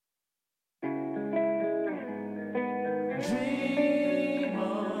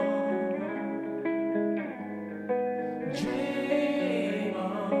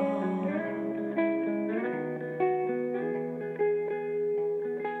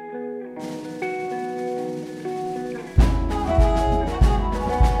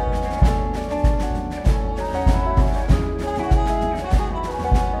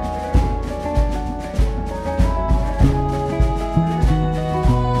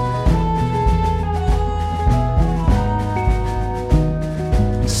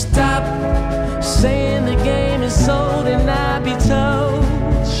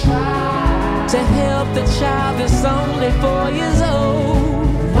of the child that's only 4 years old.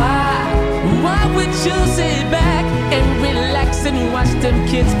 Why would you sit back and relax and watch them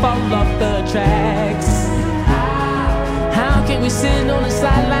kids fall off the tracks? How can we sit on the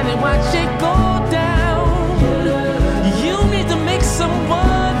sideline and watch it go down? You need to make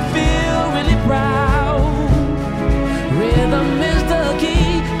someone feel really proud. Rhythm is the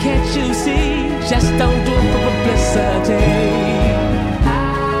key, can't you see? Just don't do it for publicity.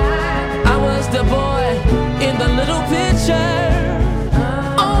 I was the boy in the little picture,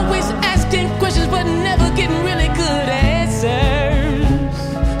 always asking questions but never getting really good answers.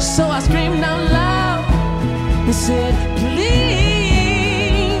 So I screamed out loud and said,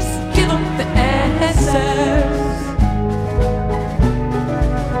 please give them the answers.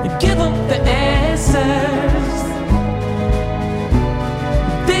 Give them the answers.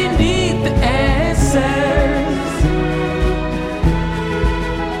 They need the answers.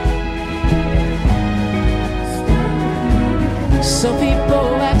 So people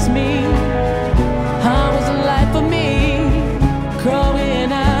ask me, how was life for me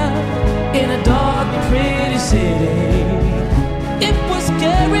growing up in a dark, pretty city? It was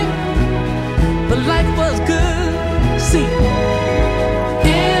scary, but life was good. See,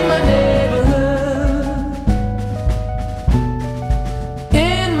 in my neighborhood,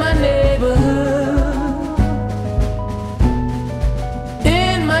 in my neighborhood,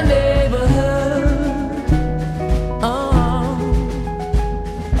 in my neighborhood, oh,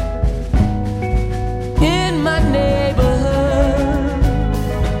 in my neighborhood.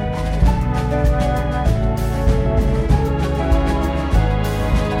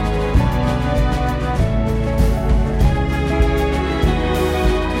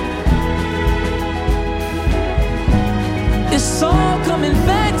 It's all coming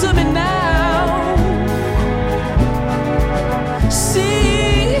back to me now.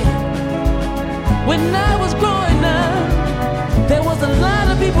 See, when I was growing up, there was a lot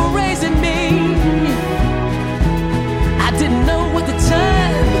of people raising me. I didn't know at the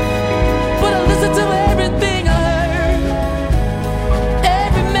time, but I listened to everything I heard.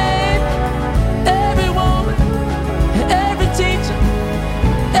 Every man, every woman, every teacher,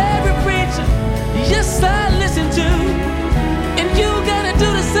 every preacher. Yes, I listened to. And you gotta do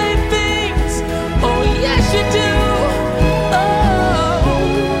the same things. Oh, yes, you do. Oh,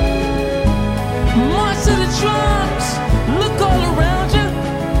 march to the drums. Look all around you.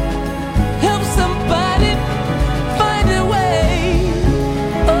 Help somebody find a way.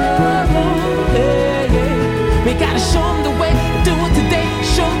 Oh, yeah, yeah. We gotta show them the way. Do it today.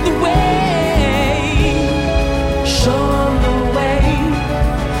 Show them the way. Show them the way.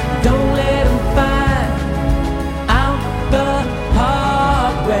 Don't let them find out the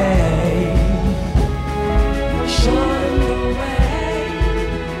hard way. Show them the way.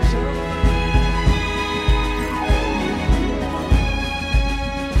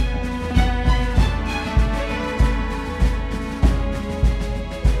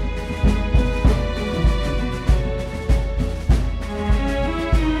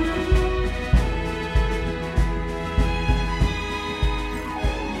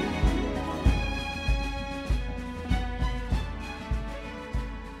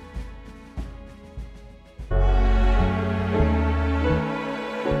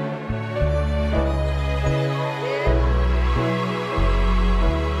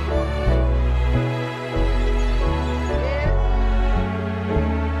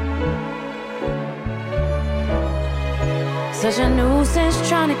 Such a nuisance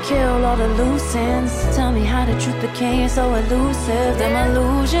trying to kill all the loose ends. Tell me how the truth became so elusive. Them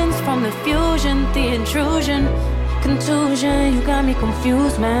illusions from the fusion, the intrusion, contusion. You got me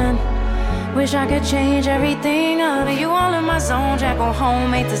confused, man. Wish I could change everything out of you. All in my zone, Jack go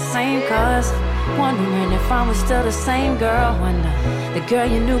home ain't the same. Cause wondering if I was still the same girl. Wonder the girl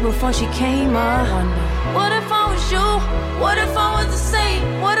you knew before she came up. Wonder what if I was you? What if I was the same?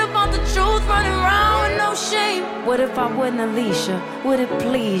 What about the truth running around with no shame? What if I wouldn't unleash you? Would it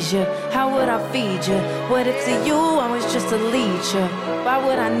please you? How would I feed you? What if to you I was just a leecher? Why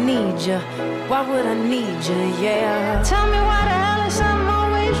would I need you? Why would I need you? Yeah. Tell me why the hell is something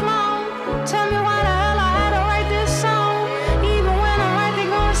always wrong? Tell me why the hell I had to write this song? Even when I'm right, they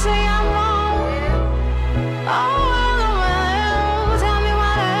gonna say I'm wrong. Oh.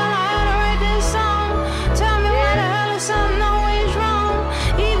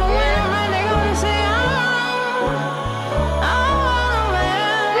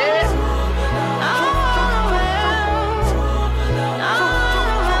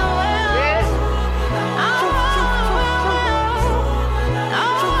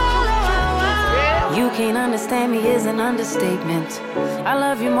 understand me is an understatement. I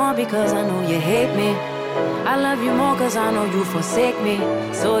love you more because I know you hate me. I love you more cause I know you forsake me.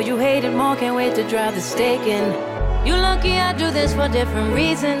 So you hate it more, can't wait to drive the stake in. You lucky I do this for different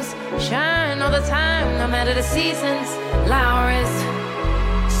reasons. Shine all the time, no matter the seasons. Lowry's,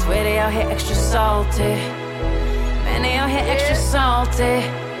 swear they out here extra salty. Man, they out here extra salty.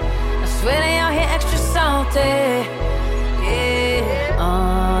 I swear they out here extra salty. Yeah.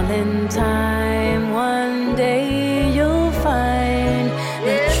 All in time, one day you'll find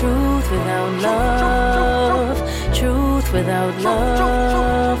the truth without love. Truth without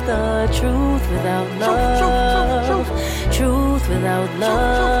love. The truth without love. Truth without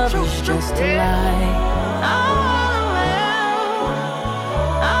love is just a lie.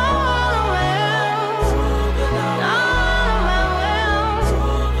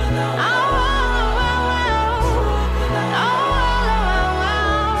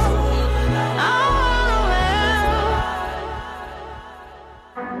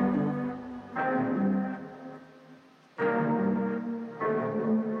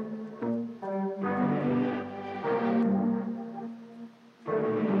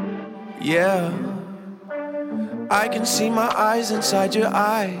 Yeah, I can see my eyes inside your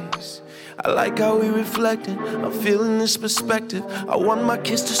eyes. I like how we reflecting. I'm feeling this perspective. I want my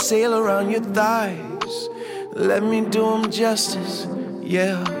kiss to sail around your thighs. Let me do them justice.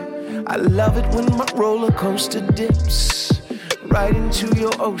 Yeah, I love it when my roller coaster dips right into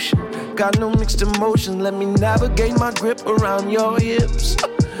your ocean. Got no mixed emotion. Let me navigate my grip around your hips.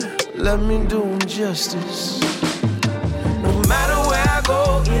 Let me do them justice. No matter where I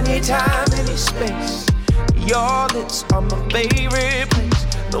go, anytime, any space, your lips are my favorite place.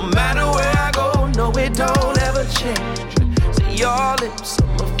 No matter where I go, no, it don't ever change. Say your lips are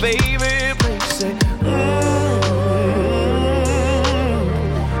my favorite place. Say,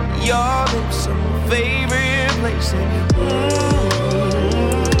 your lips are my favorite place. Say,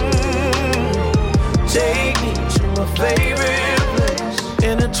 take me to my favorite place.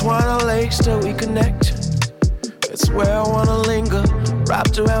 Intertwine our legs till we connect. It's where I wanna linger,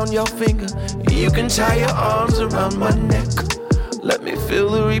 wrapped around your finger. You can tie your arms around my neck. Let me feel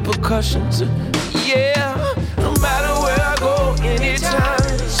the repercussions. Yeah, no matter where I go, anytime,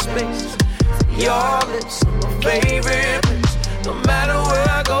 any space, your lips are my favorite place. No matter where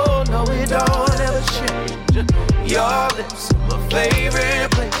I go, no, it don't ever change. Your lips are my favorite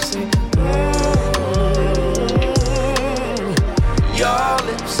place. Your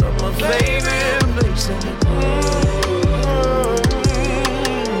lips are my favorite place.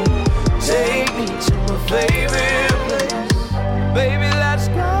 Take me to my favorite place. Baby, let's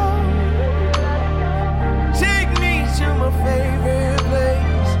go. Take me to my favorite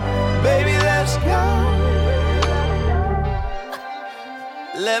place. Baby, let's go.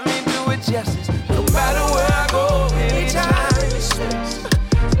 Let me do it justice. No matter where I go, anytime, any space,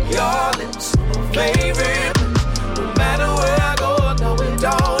 your lips are my favorite place. No matter where I go, no, it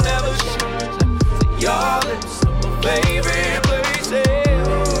don't ever change. Your lips are my favorite place.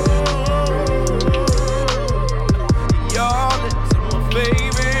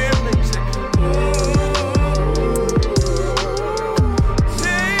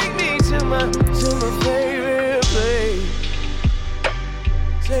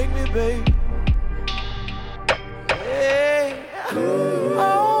 Baby, hey.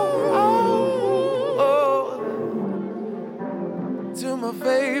 To my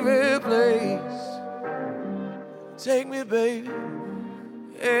favorite place. Take me, baby,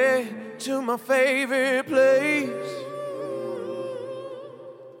 hey, to my favorite place.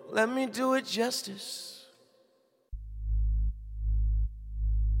 Let me do it justice.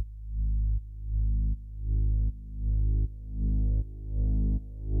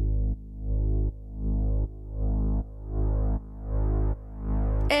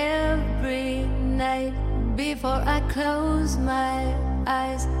 Every night before I close my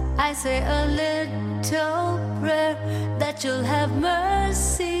eyes, I say a little prayer that you'll have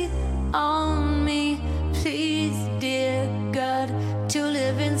mercy on me. Please, dear God, to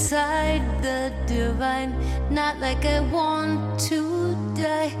live inside the divine, not like I want to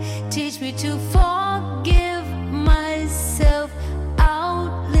die. Teach me to forgive myself,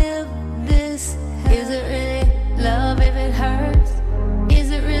 outlive this hell. Is it really love if it hurts? Is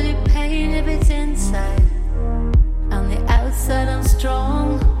it really pain if it's inside? On the outside I'm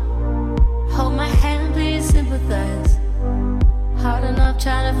strong. Hold my hand, please sympathize. Hard enough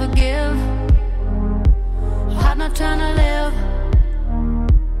trying to forgive, hard enough trying to live.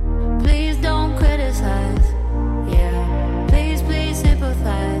 Please don't criticize. Yeah, please, please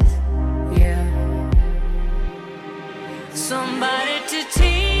sympathize. Yeah.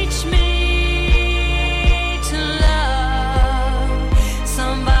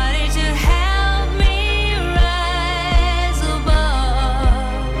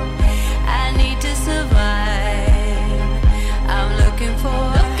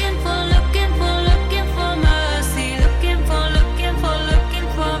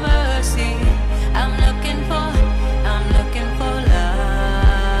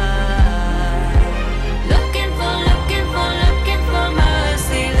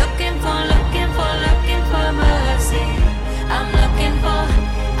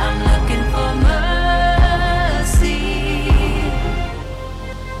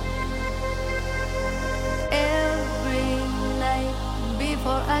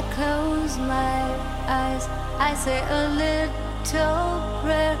 close my eyes, I say a little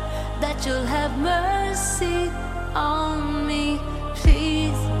prayer that you'll have mercy on me.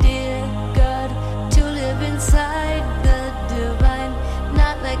 Please, dear God, to live inside the divine,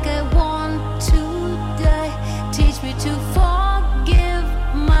 not like I want to die. Teach me to forgive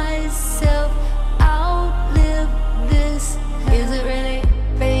myself, outlive this. Is it really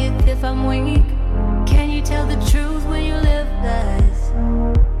faith if I'm weak? Can you tell the truth when you live lies?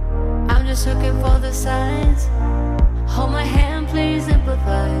 I'm just looking for the signs. Hold my hand, please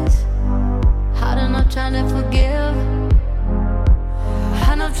empathize. Hard enough trying to forgive,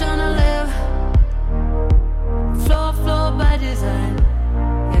 hard enough trying to live. Floor by design.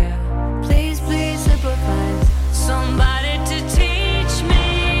 Yeah, please, please sympathize. Somebody to teach me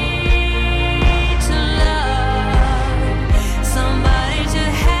to love. Somebody to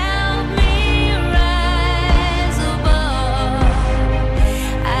help me rise above.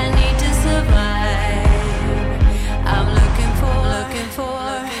 I need to survive. I'm looking for mercy,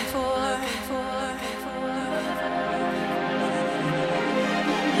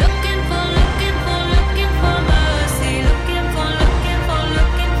 looking for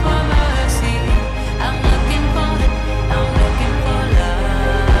mercy. I'm looking for love.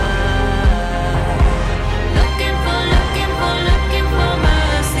 Looking for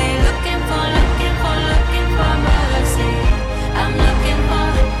mercy, looking for mercy. I'm looking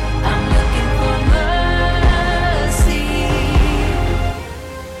for mercy.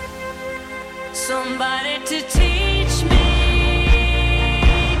 Somebody to teach me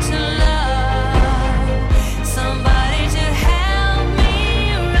to love. Somebody to help me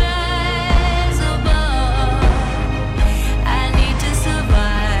rise above. I need to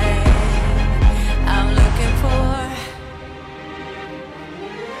survive. I'm looking for mercy.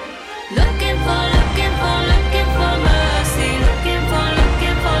 Looking for mercy.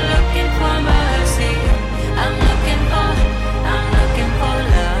 I'm looking for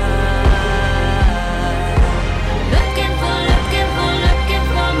love. Looking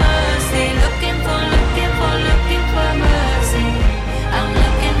for mercy. Looking for mercy. I'm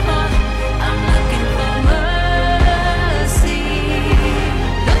looking for mercy.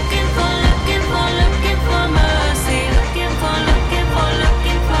 Looking for mercy. Looking for mercy. I'm looking for mercy.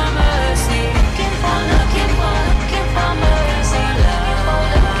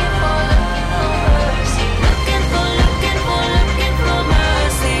 Looking for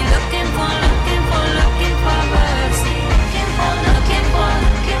mercy. Looking for mercy.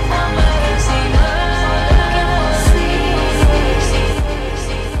 I'm looking for mercy.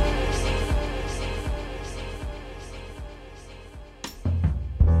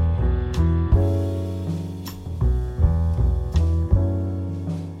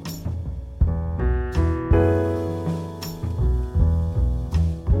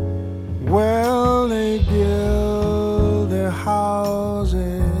 Well, they build their houses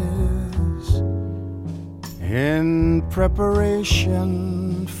in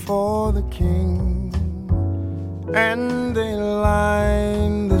preparation for the king, and they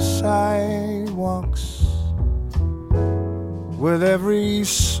line the sidewalks with every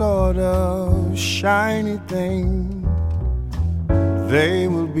sort of shiny thing. They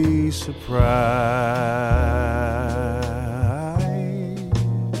will be surprised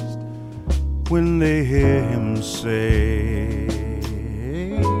when they hear him say,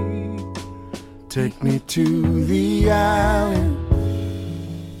 take me to the alley,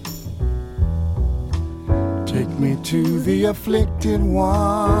 take me to the afflicted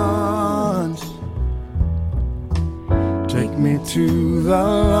ones, take me to the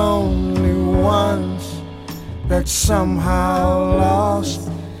lonely ones that somehow lost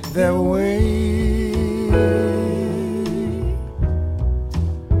their way.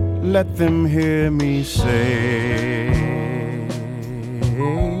 Let them hear me say,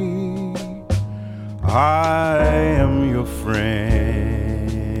 I am your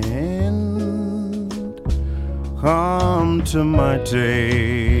friend. Come to my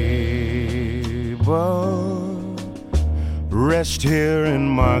table, rest here in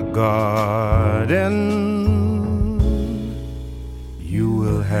my garden. You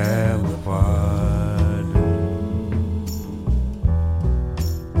will have a pardon.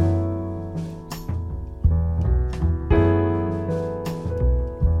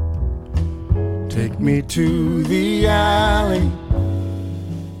 Take me to the alley,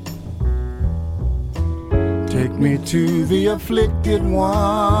 take me to the afflicted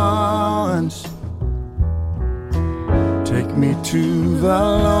ones, take me to the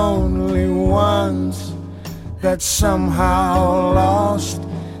lonely ones that somehow lost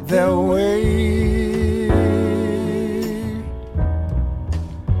their way.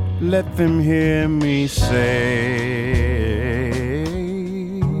 let them hear me say,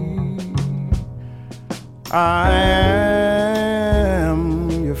 I am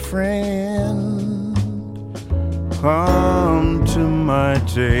your friend. Come to my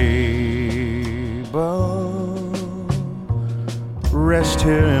table, rest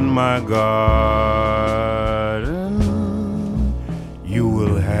here in my garden. You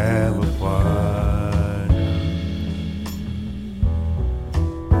will have a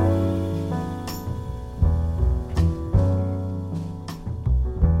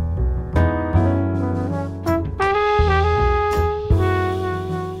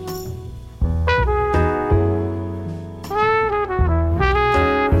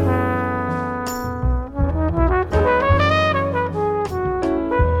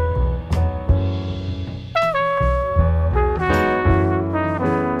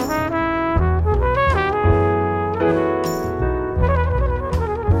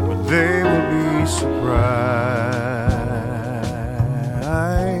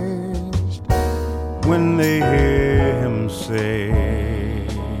when they hear him say,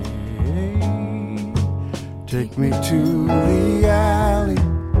 take me to the alley,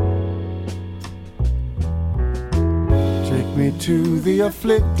 take me to the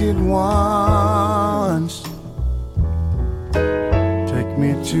afflicted ones, take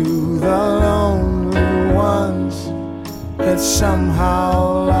me to the lonely ones that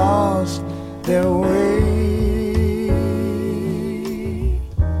somehow lost their way.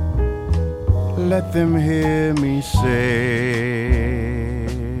 Let them hear me say,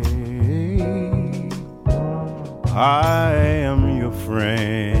 I am your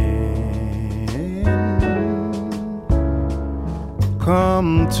friend.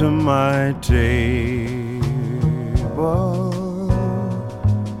 Come to my table,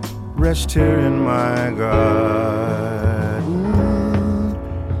 rest here in my garden.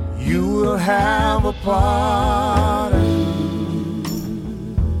 You will have a party.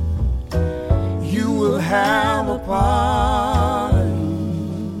 You will have a party.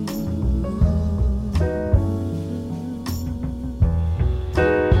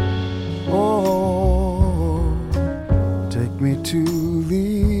 Oh, take me to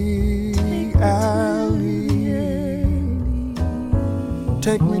the alley,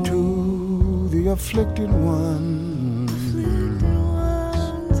 take me to the afflicted ones.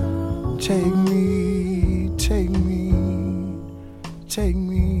 Take me, take me, take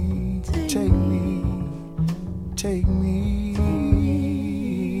me, take me, take me.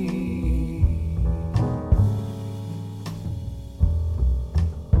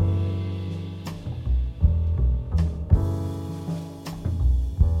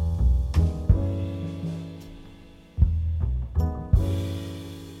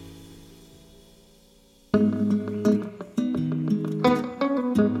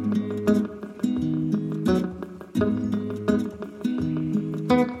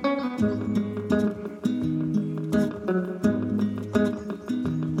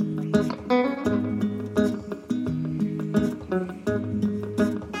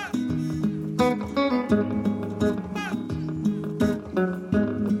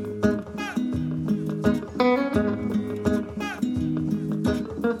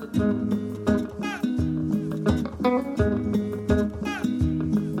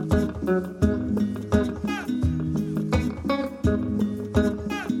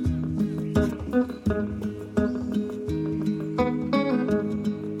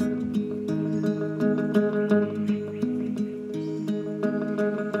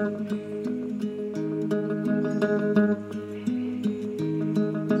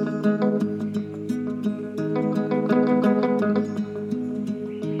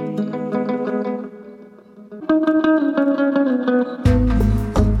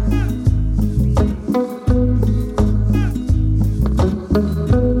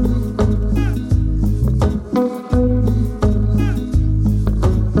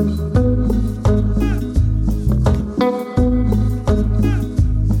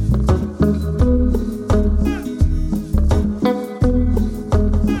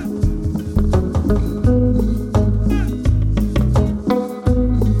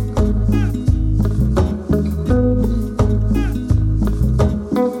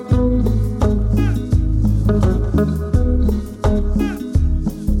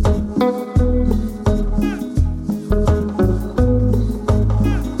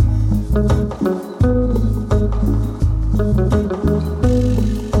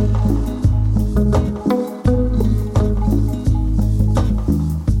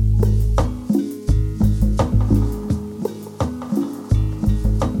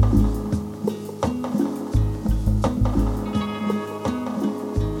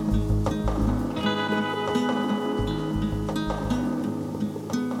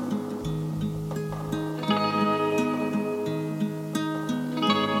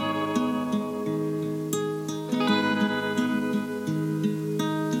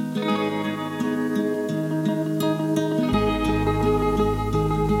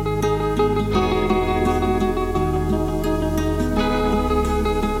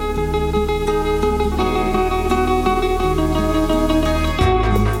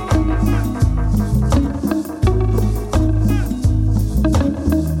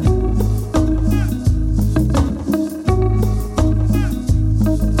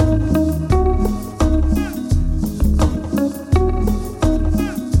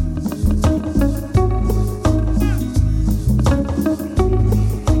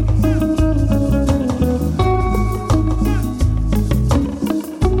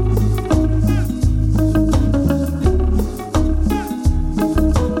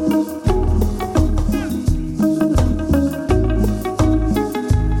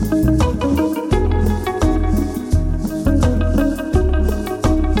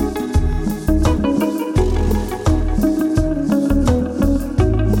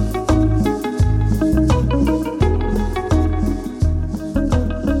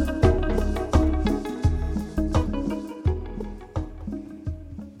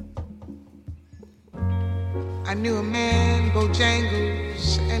 I knew a man,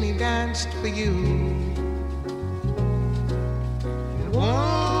 Bojangles, and he danced for you. In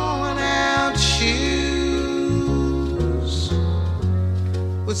worn out shoes,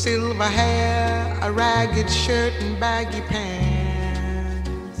 with silver hair, a ragged shirt and baggy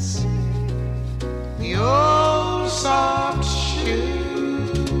pants. The old soft shoe.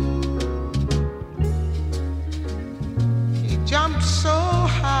 He jumped so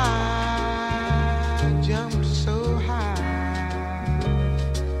high, jumped so high.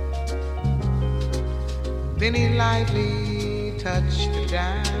 Then he lightly touched it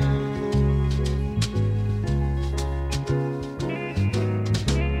down.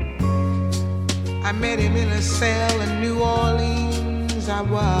 I met him in a cell in New Orleans. I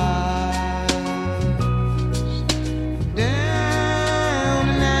was down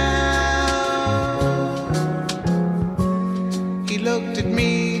now. He looked at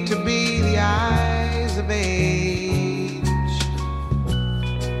me to be the eyes of age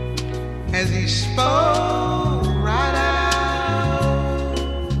as he spoke right out.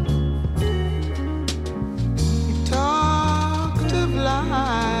 He talked of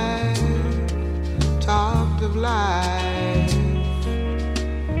life, talked of life.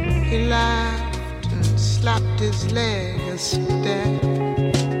 He laughed and slapped his leg a step.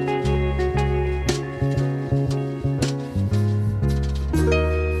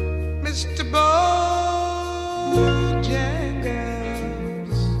 Mr.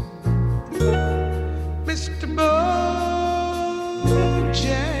 Bojangles, Mr.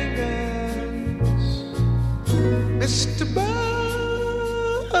 Bojangles, Mr.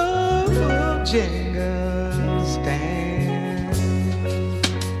 Bojangles, stand.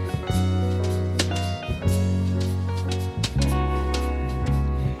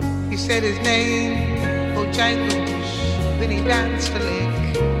 He said his name, Bojangles, then he danced a lick.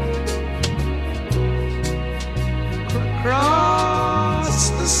 Across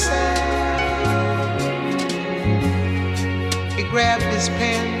the sand, he grabbed his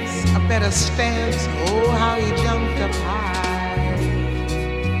pants, a better stance. Oh, how he jumped up high.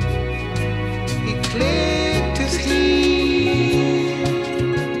 He clicked his heels.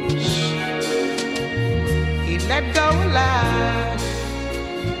 He let go a laugh,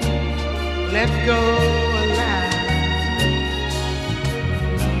 let go a laugh.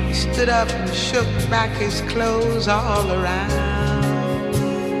 He stood up and shook back his clothes all around.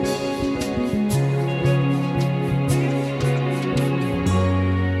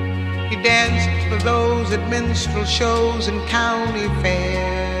 He danced for those at minstrel shows and county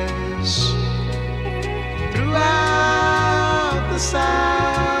fairs throughout the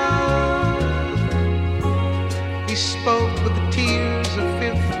South. He spoke with the tears of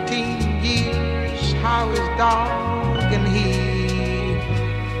 15 years, how his dog and he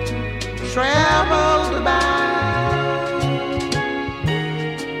traveled about.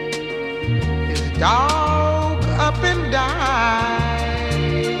 His dog up and died.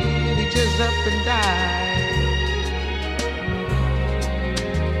 He just up and died.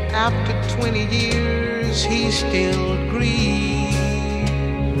 After 20 years, he still grieved.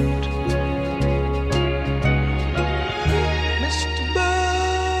 Mr.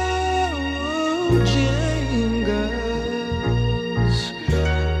 Bojangles,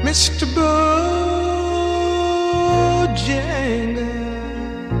 Mr.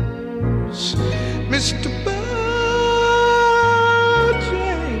 Bojangles, Mr. Bojangles,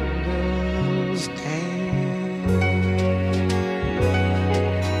 stand.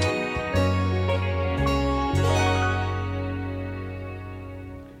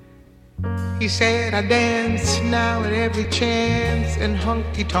 He said, I dance now at every chance in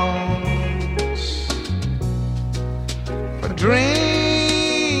honky-tonks for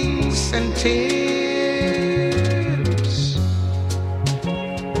drinks and tips.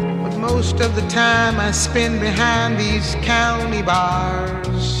 But most of the time I spend behind these county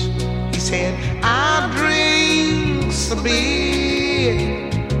bars. He said, I drink a beer.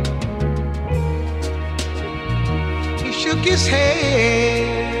 He shook his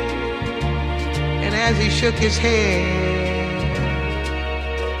head. And as he shook his head,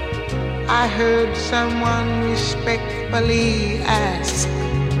 I heard someone respectfully ask,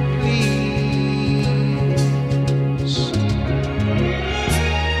 please,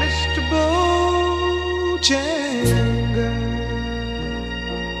 Mr. Bojangles,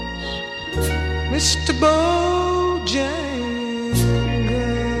 Mr. Bojangles,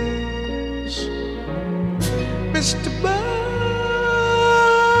 Mr. Bojangles.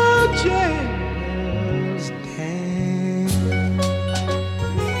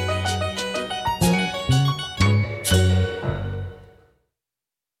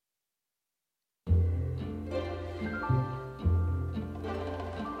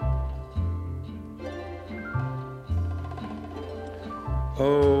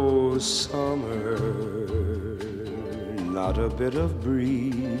 Oh, summer, not a bit of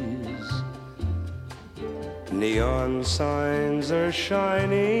breeze. Neon signs are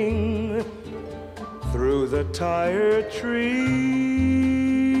shining through the tired trees.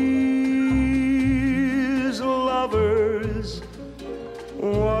 Lovers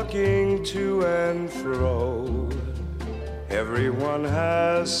walking to and fro. Everyone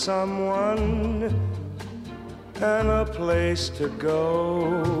has someone and a place to go.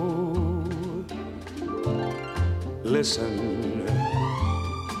 Listen,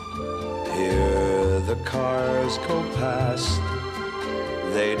 hear the cars go past.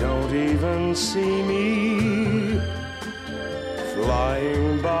 They don't even see me,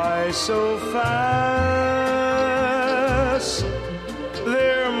 flying by so fast.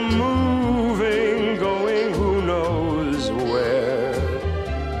 They're moving, going who knows where.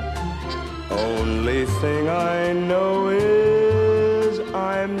 Only thing I know is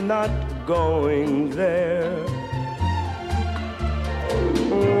I'm not going there.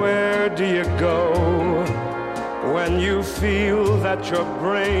 Where do you go when you feel that your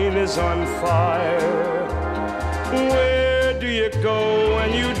brain is on fire? Where do you go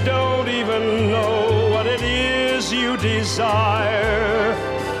when you don't even know what it is you desire?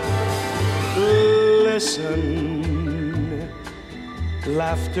 Listen,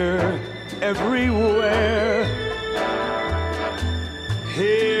 laughter everywhere.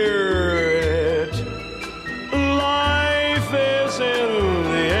 Hear it, life is in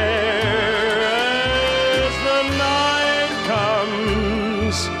the air. As the night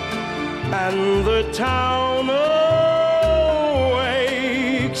comes and the town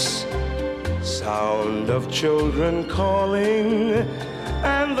awakes, sound of children calling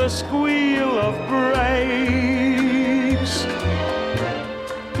and the squeal of brakes.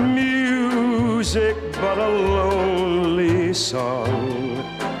 Music but a lonely song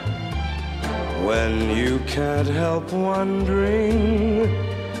when you can't help wondering,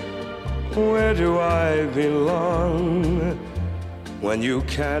 where do I belong? When you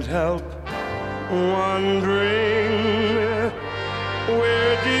can't help wondering,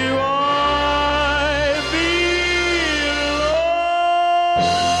 where do I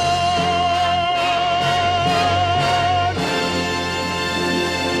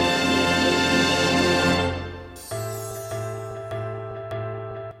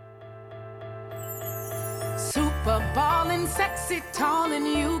sexy, tall, and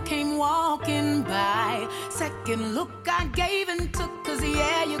you came walking by. Second look I gave and took, 'cause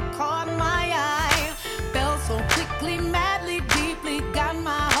yeah, you caught my eye. Fell so quickly, madly, deeply, got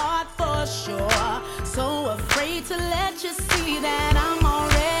my heart for sure. So afraid to let you see that I'm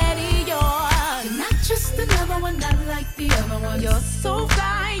already yours. You're not just another one, not like the other one. You're so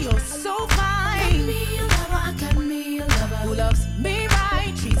fly, you're so fine. Got me a lover, I got me a lover who loves me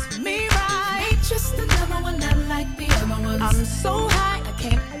right, treats me right. Not just another one, not like the other ones. I'm so high, I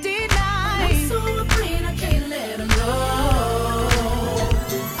can't deny. I'm so afraid I can't let them go.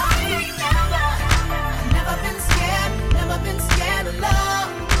 I ain't never been scared, never been scared of love.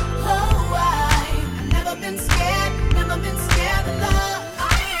 Oh, I've never been scared, never been scared of love.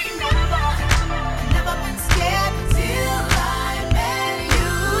 I ain't never been scared till I met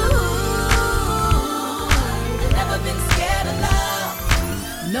you. Never been scared of love.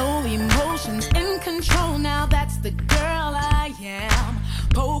 No emotions in control, now that's the girl I am.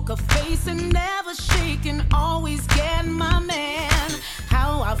 Poker face and never shaking, always get my man.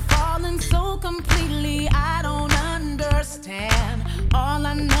 How I've fallen so completely, I don't understand. All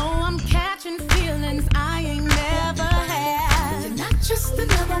I know, I'm catching feelings I ain't never had. You're not just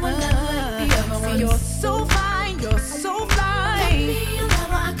another one, not like the other ones. You're so fine, you're so fly. Got me a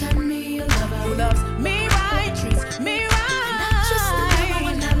lover, I got me a lover who loves me right, treats me right. You're not just another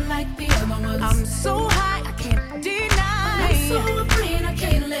one, not like the other ones. I'm so high, I can't deny. I'm so afraid I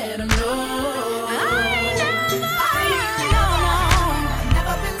can't let them know.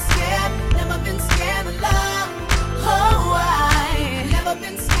 Never been scared, never been scared of love. Oh, I've never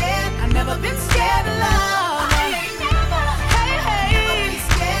been scared, I've never been scared of love. I ain't never been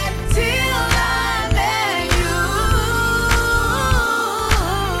scared till I met you.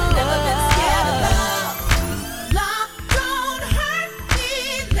 Never been scared of love. Love,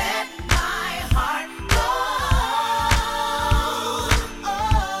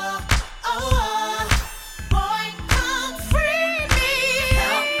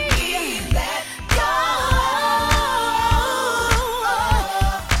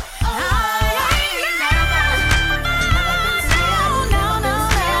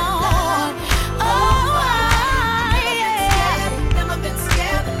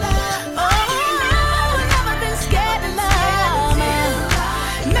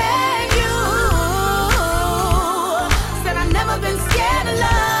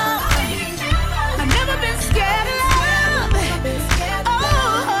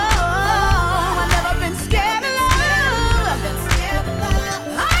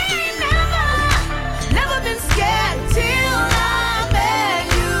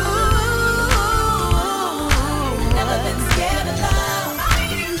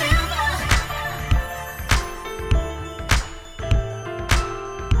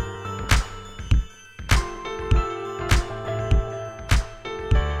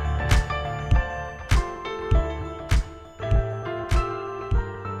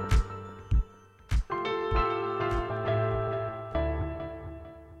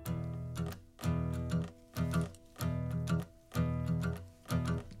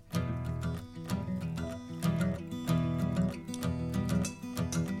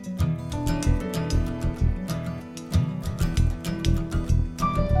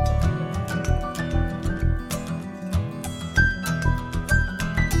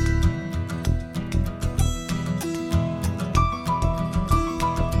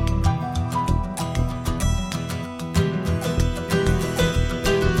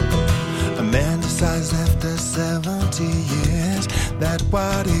 that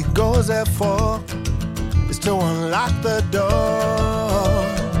what he goes there for is to unlock the door.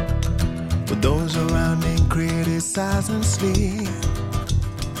 But those around him criticize and sleep.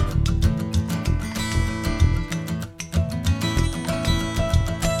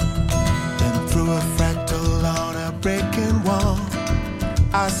 Then through a fractal on a breaking wall,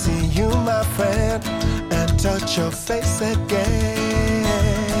 I see you, my friend, and touch your face again.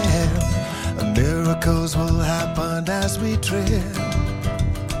 Miracles will happen as we tread.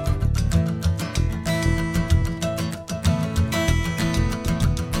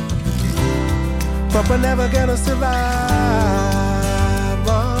 But we're never gonna survive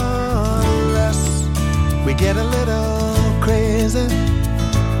unless we get a little crazy.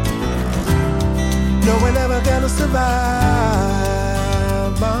 No, we're never gonna survive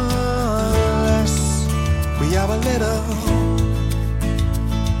unless we have a little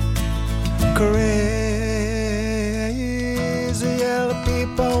crazy. Yellow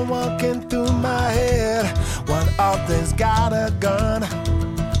people walking through my head. One of them's got a gun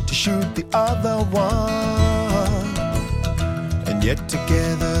to shoot the other one, and yet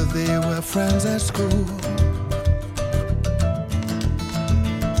together they were friends at school.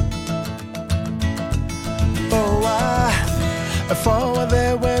 Oh, if I were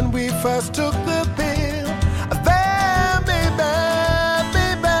there when we first took the pill, then baby,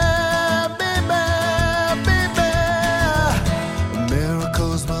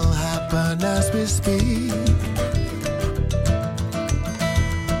 miracles will happen as we speak.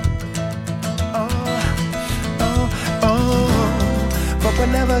 But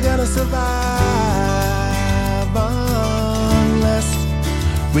we're never gonna survive unless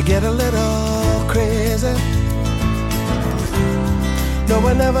we get a little crazy. No,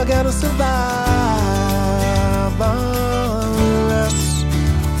 we're never gonna survive unless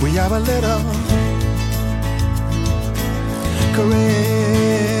we have a little crazy.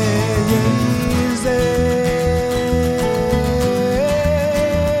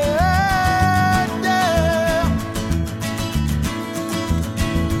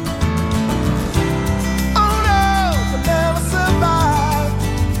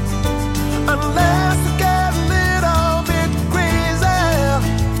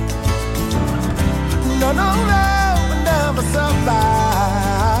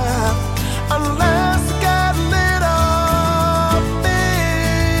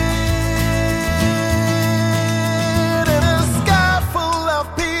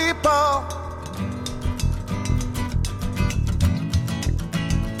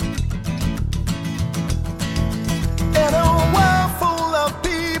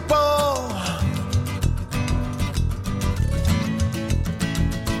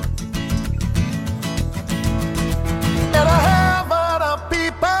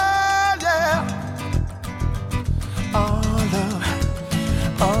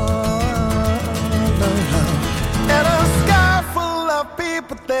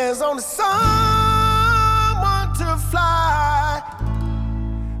 There's only someone to fly.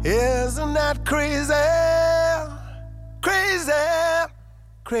 Isn't that crazy? Crazy,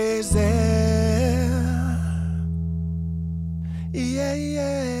 crazy. Yeah,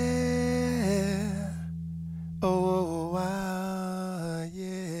 yeah. Oh,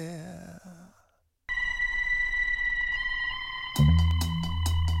 yeah.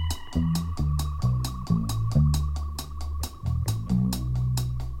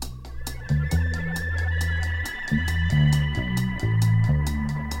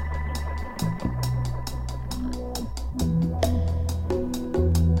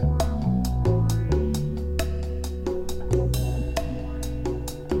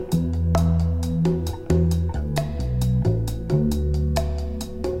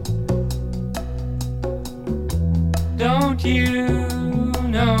 Don't you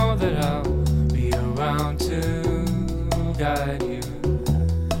know that I'll be around to guide you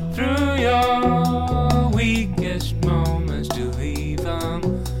through your weakest moments, to leave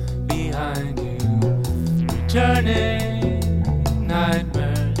them behind you? Returning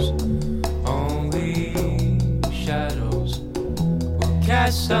nightmares, only shadows will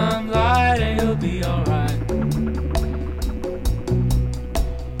cast some light and you'll be alright.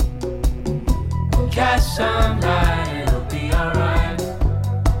 We'll cast some light.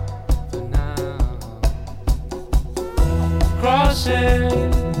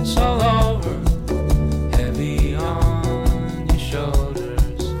 Crosses all over, heavy on your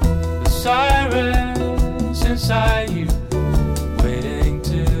shoulders. The sirens inside you, waiting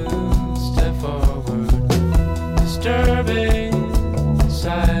to step forward. Disturbing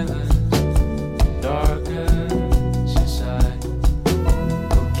silence darkens inside.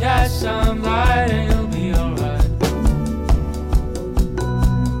 We'll catch some light and you'll be alright.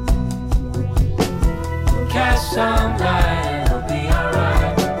 sunlight, it'll be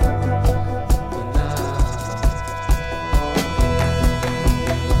alright.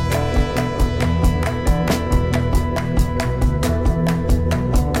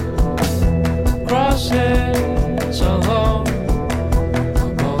 Crosses along the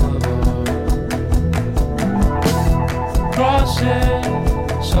boulevard.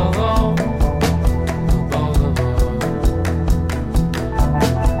 Crosses along the boulevard.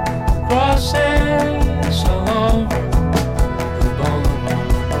 Crosses along the boulevard.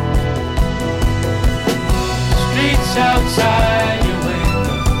 Streets outside your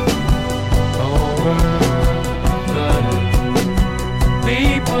window, overflooded.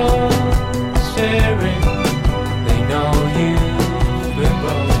 People staring, they know you've been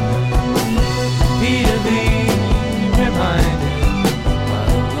broken. Repeatedly reminded by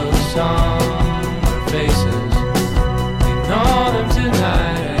the looks on their faces. Ignore them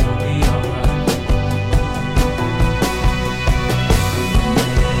tonight, it'll be alright.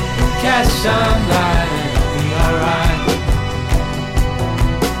 Catch sunlight, it'll be alright.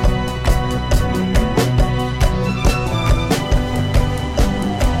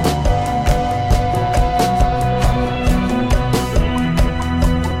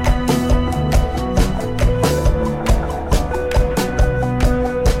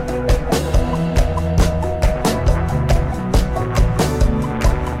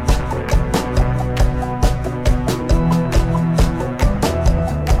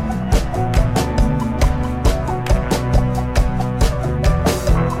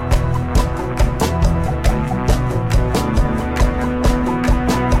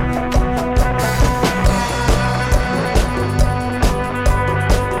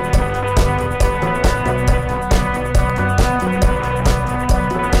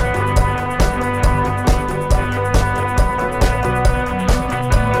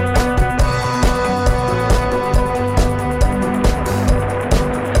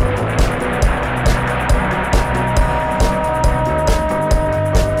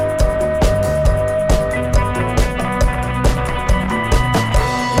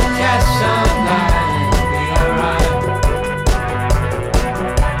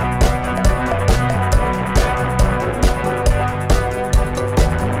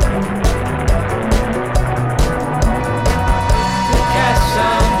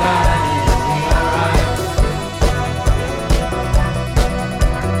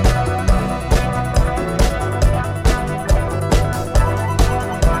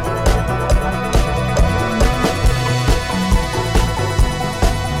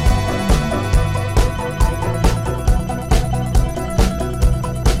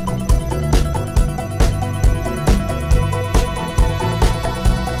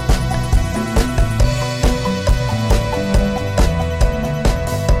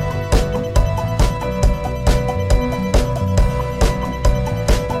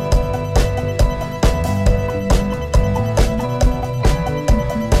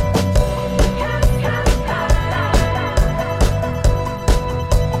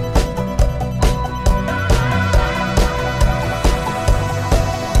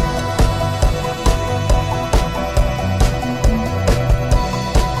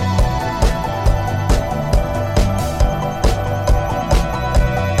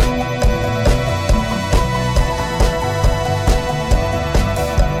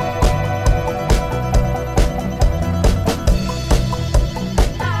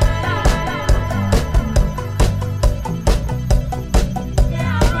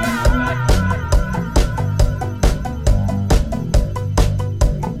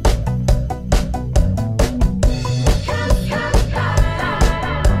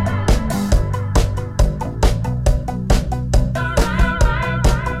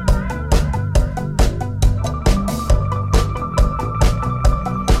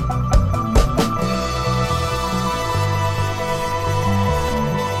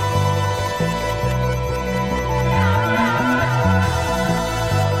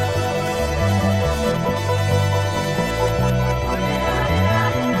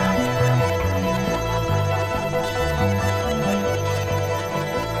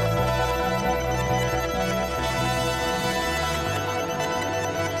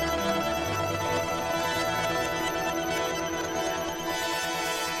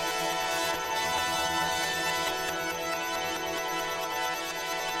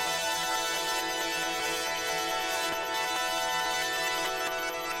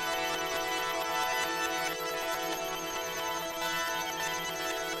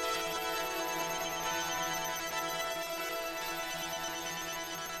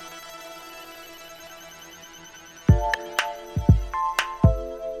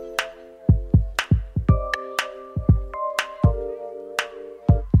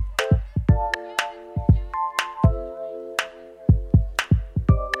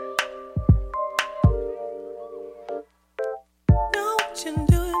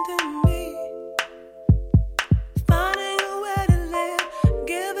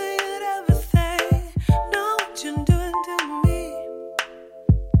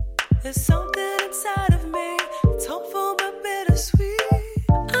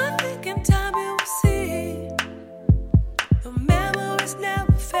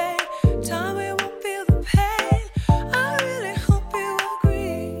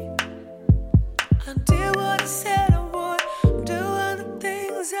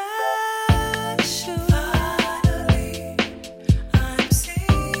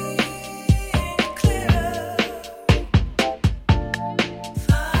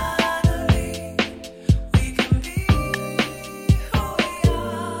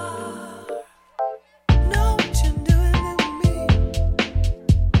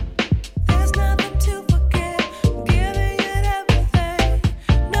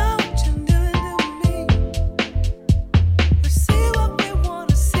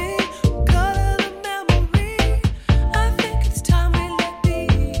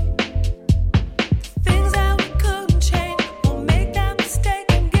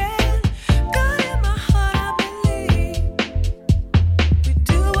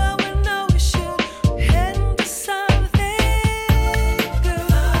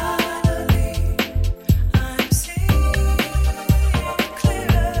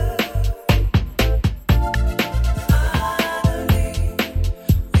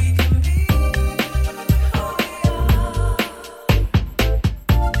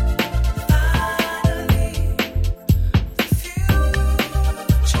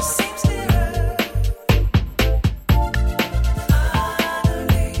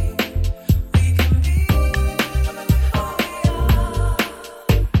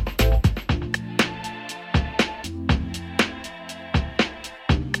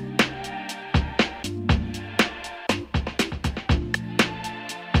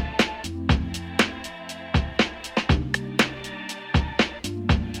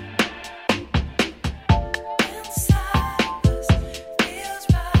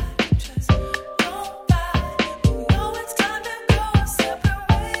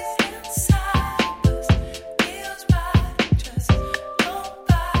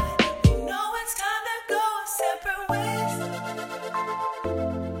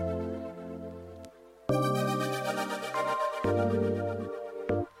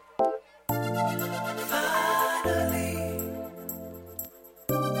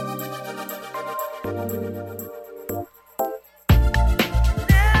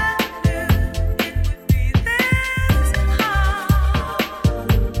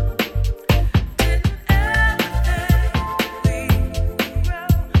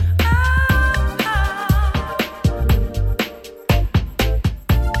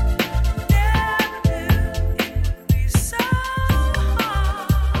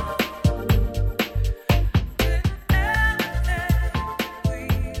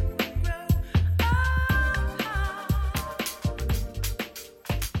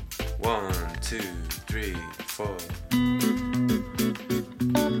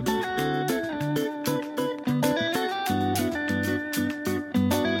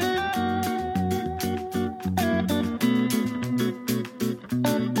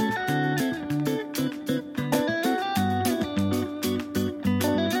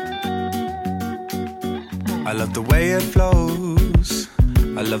 I love the way it flows,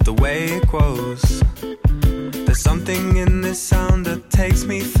 I love the way it grows. There's something in this sound that takes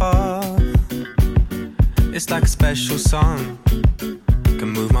me far. It's like a special song, can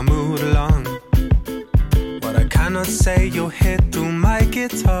move my mood along. What I cannot say you'll hear through my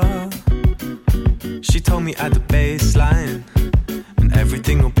guitar. She told me at the bass line, and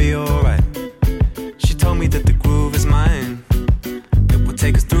everything will be alright. She told me that the groove is mine, it will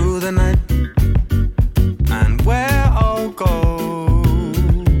take us through the night. And where I'll go,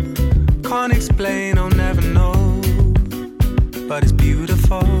 can't explain, I'll never know. But it's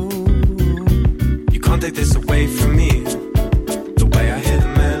beautiful, you can't take this away from me. The way I hear the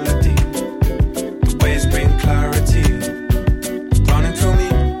melody, the way it's bringing clarity, running through me.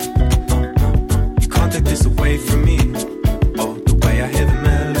 You can't take this away from me. Oh, the way I hear the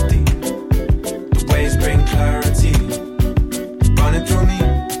melody, the way it's bringing clarity, running through me.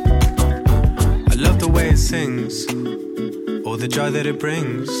 I love the way it sings, all the joy that it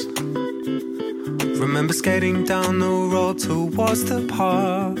brings. Remember skating down the road towards the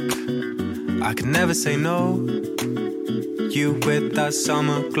park. I could never say no, you with that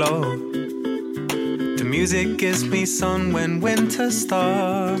summer glow. The music gives me sun when winter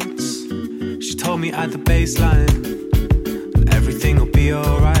starts. She told me at the bass line, everything will be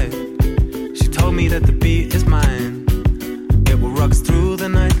alright. She told me that the beat is mine, it will rock us through the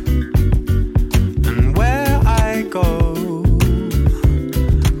night. And where I go,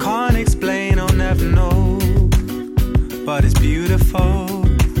 can't explain, I'll never know. But it's beautiful,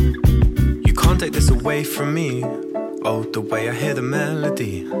 you can't take this away from me. Oh, the way I hear the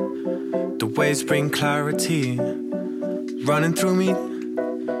melody, the waves bring clarity, running through me.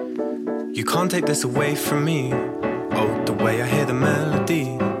 You can't take this away from me. Oh, the way I hear the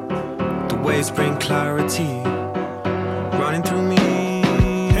melody, the waves bring clarity, running through me.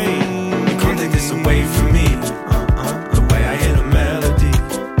 Hey, you can't take this away from me. The way I hear the melody,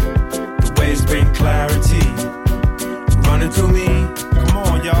 the waves bring clarity, running through me. Come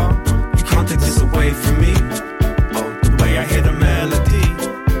on, y'all. You can't take this away from me. Oh, the way I hear the melody,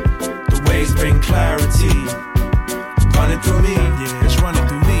 the waves bring clarity, running through me. Yeah, it's running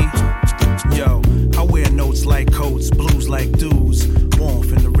through me. Yo, I wear notes like coats, blues like dudes,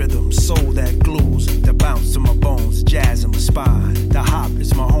 warmth in the rhythm, soul that glues, that bounce to my bones, jazz in my spine. The hop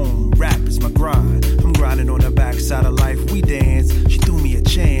is my home, rap is my grind. I'm grinding on the backside of life, we dance. She threw me a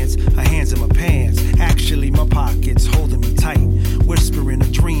chance, her hands in my pants. Actually, my pockets holding me tight, whispering a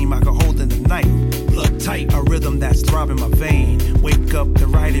dream I could hold in the night. Blood tight, a rhythm that's throbbing my vein. Wake up to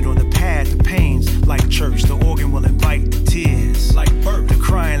write it on the pad, the pains. Like church, the organ will invite the tears. Like birth, the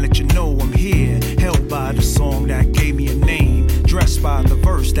crying let you know I'm here. Held by the song that gave me a name, dressed by the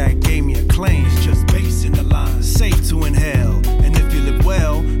verse that gave me a claim. It's just bass in the line, safe to inhale. And if you live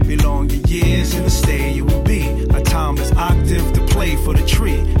well, belong your years in the state you will be. A timeless octave to play for the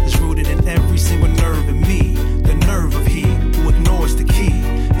tree is rooted in every single nerve in me. The nerve of he who ignores the key.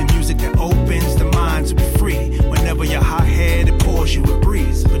 In music that opens the mind to be free. Whenever you're hot-headed, pours you a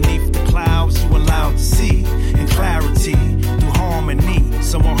breeze. Beneath the clouds, you allowed to see. In clarity, through harmony.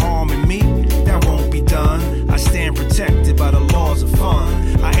 Someone harming me, that won't be done. I stand protected by the laws of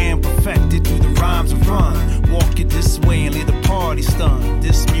fun. I am perfected through the rhymes of run. Walk it this way and leave the party stunned.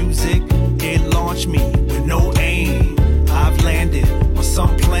 This music, it launched me with no aim. I've landed on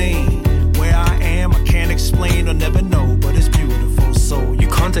some plane. Where I am, I can't explain or never know, but it's beautiful, so you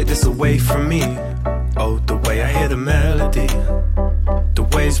can't take this away from me. Oh, the way I hear the melody, the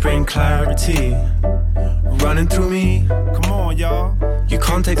waves bring clarity, running through me. Come on, y'all. You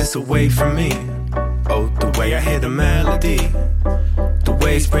can't take this away from me. Oh, the way I hear the melody, the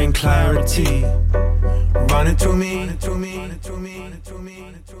waves bring clarity, running through me, running through me, running through me, running through me,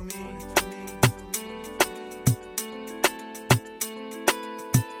 running through me.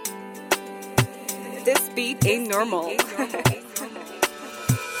 This beat ain't normal.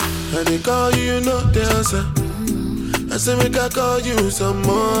 And they call you, you know the answer. I say make I call you some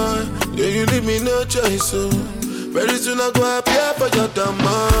more. Yeah, you leave me no choice, so very soon I go appear for your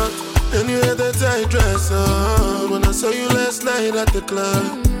demand. And you had that tight dress on when I saw you last night at the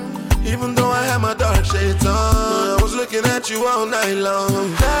club. Even though I had my dark shades on, I was looking at you all night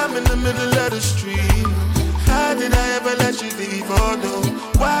long. I'm in the middle of the street. How did I ever let you leave? Oh no,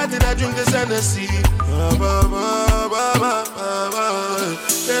 why did I drink this Hennessy?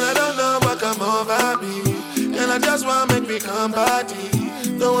 And I don't know what come over me, and I just wanna make me come body.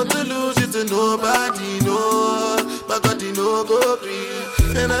 Don't want to lose it to nobody, no. My body no go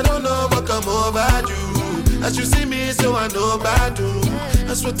free, and I don't know what come over you. As you see me, so I know about you.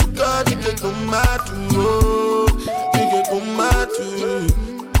 I swear to God, you can come out too. You can come out too.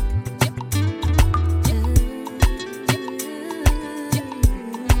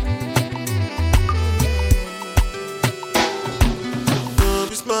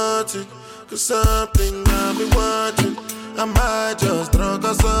 'Cause something got me watching. I might just drunk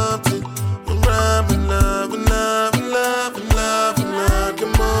or something. I'm rhyming, loving, loving, loving, loving like a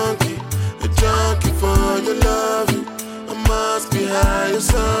monkey. A junkie for your loving. I must be high or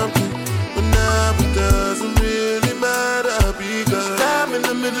something. But now it doesn't really matter because I'm in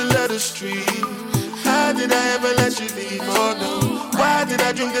the middle of the street. How did I ever let you leave? Oh no. Why did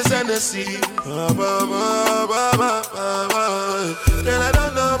I drink this Hennessy? And I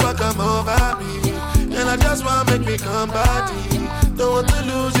don't know what come over me. And I just want to make me come body. Don't want to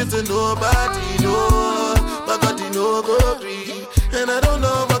lose you to nobody, no. My body no go free. And I don't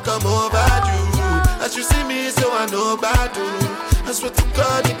know what come over you. As you see me, so I know about you. I swear to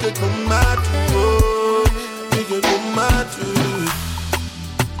God, you could come mad, oh. You could come mad,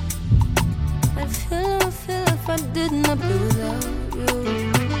 I feel if I did not be without you.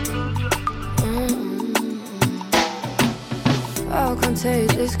 I can't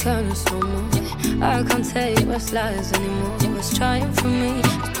take this kindness no more. I can't take what's lies anymore. What's trying for me,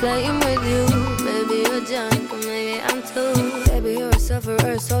 just playing with you. Maybe you're drunk, or maybe I'm too. Baby, you're a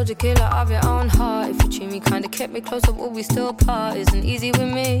sufferer, soldier, killer of your own heart. If you treat me kinda, kept me close, will we still part? Isn't easy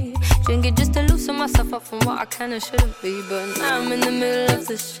with me. Drink it just to loosen myself up from what I can and shouldn't be. But now I'm in the middle of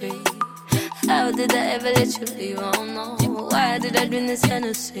the street. How did I ever let you leave? I don't know. Why did I drink this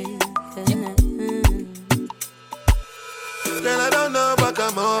Hennessy? Girl, I don't know what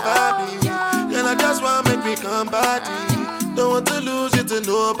come over me. Girl, I just want to make me come body. Don't want to lose you to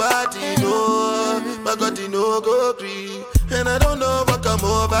nobody, no. My God, you no go free. And I don't know what come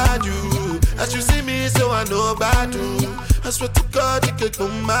over you. As you see me, so I know about you. I swear to God, you can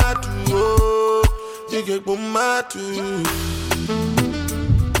come mad too. Oh, you can come mad too.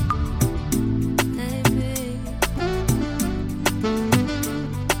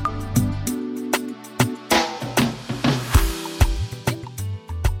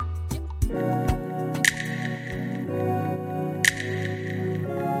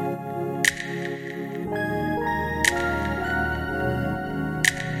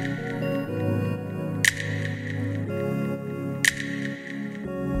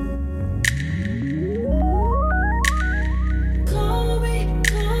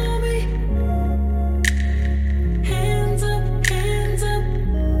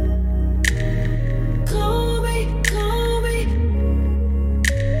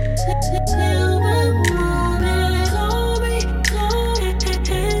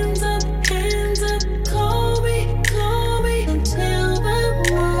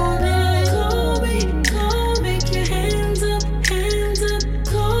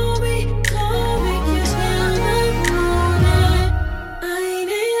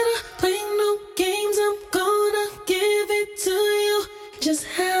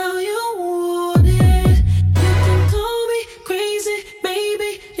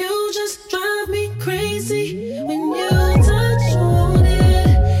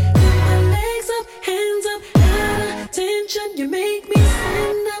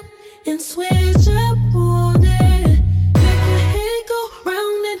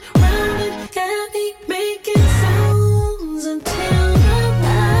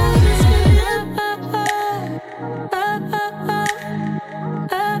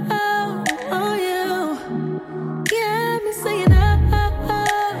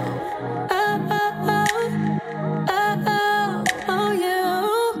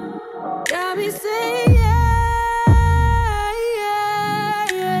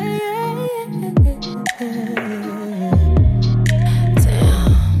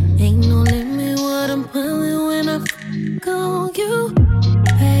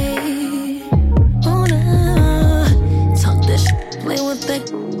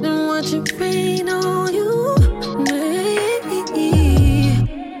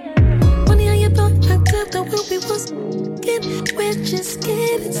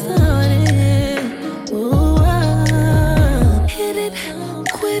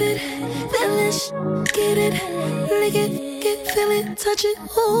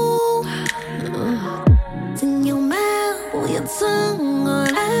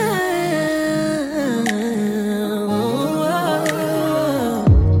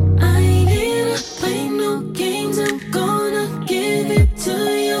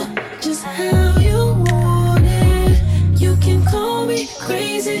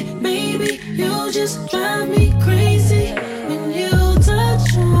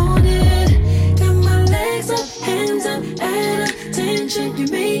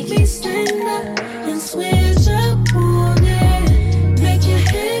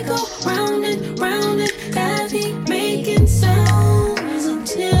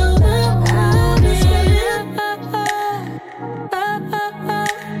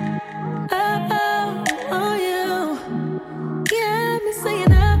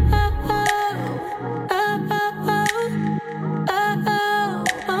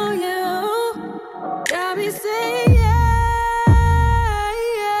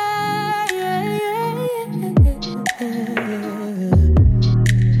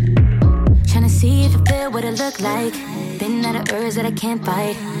 look like. Been out of herbs that I can't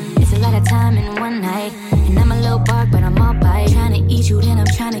fight. It's a lot of time in one night. And I'm a little bark, but I'm all bite. Tryna eat you, then I'm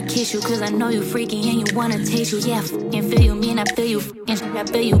tryna kiss you. Cause I know you freaky and you wanna taste you. Yeah, I fucking feel you, me and I feel you. Fucking shit, I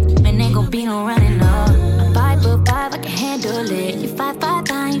feel you. Man, ain't gon' be no running, no. I'm 5'5", I can handle it. You're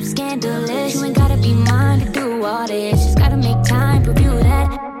 5'9", you scandalous. You ain't gotta be mine to do all this. Just gotta make time, prove you that.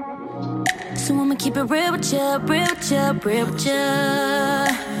 So I'ma keep it real with ya, real with ya, real with ya.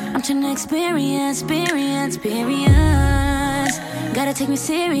 I'm tryna experience. Gotta take me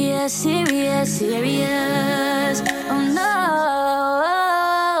serious. Oh no.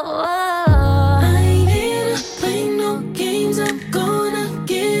 I ain't here to play no games. I'm gonna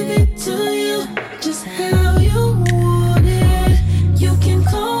give it to you just how you want it. You can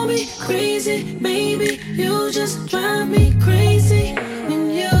call me crazy, baby. You just drive me crazy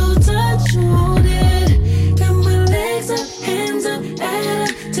when you touch on it. Got my legs up, hands up,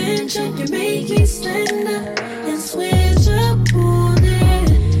 at attention. You make me stand